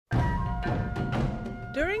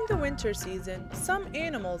During the winter season, some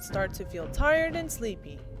animals start to feel tired and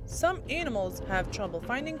sleepy. Some animals have trouble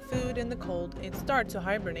finding food in the cold and start to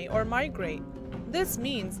hibernate or migrate. This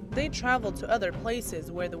means they travel to other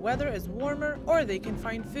places where the weather is warmer or they can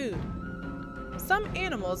find food. Some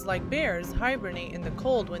animals, like bears, hibernate in the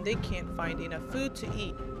cold when they can't find enough food to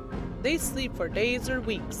eat. They sleep for days or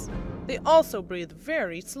weeks. They also breathe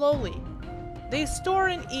very slowly. They store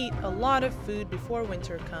and eat a lot of food before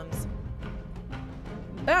winter comes.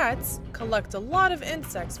 Bats collect a lot of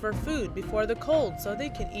insects for food before the cold so they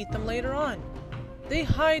can eat them later on. They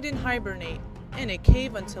hide and hibernate in a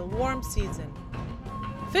cave until warm season.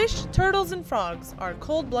 Fish, turtles, and frogs are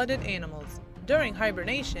cold-blooded animals. During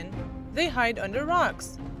hibernation, they hide under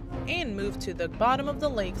rocks and move to the bottom of the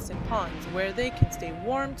lakes and ponds where they can stay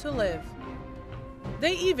warm to live.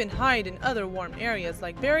 They even hide in other warm areas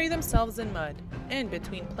like bury themselves in mud and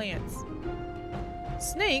between plants.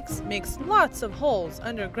 Snakes make lots of holes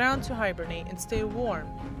underground to hibernate and stay warm.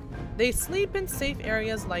 They sleep in safe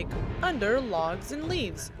areas like under logs and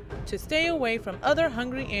leaves to stay away from other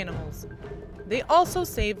hungry animals. They also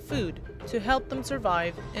save food to help them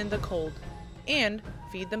survive in the cold and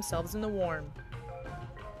feed themselves in the warm.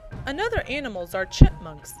 Another animals are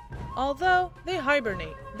chipmunks. Although they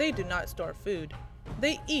hibernate, they do not store food.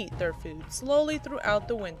 They eat their food slowly throughout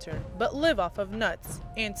the winter, but live off of nuts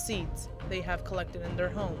and seeds they have collected in their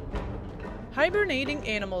home. Hibernating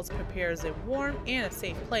animals prepares a warm and a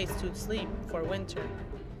safe place to sleep for winter.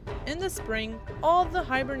 In the spring, all the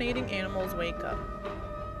hibernating animals wake up.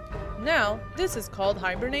 Now, this is called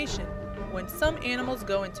hibernation, when some animals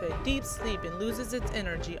go into a deep sleep and loses its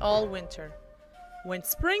energy all winter. When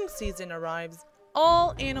spring season arrives,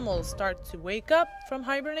 all animals start to wake up from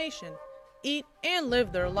hibernation, eat, and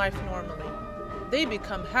live their life normally. They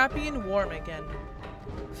become happy and warm again.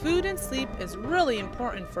 Food and sleep is really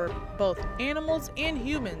important for both animals and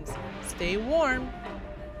humans. Stay warm.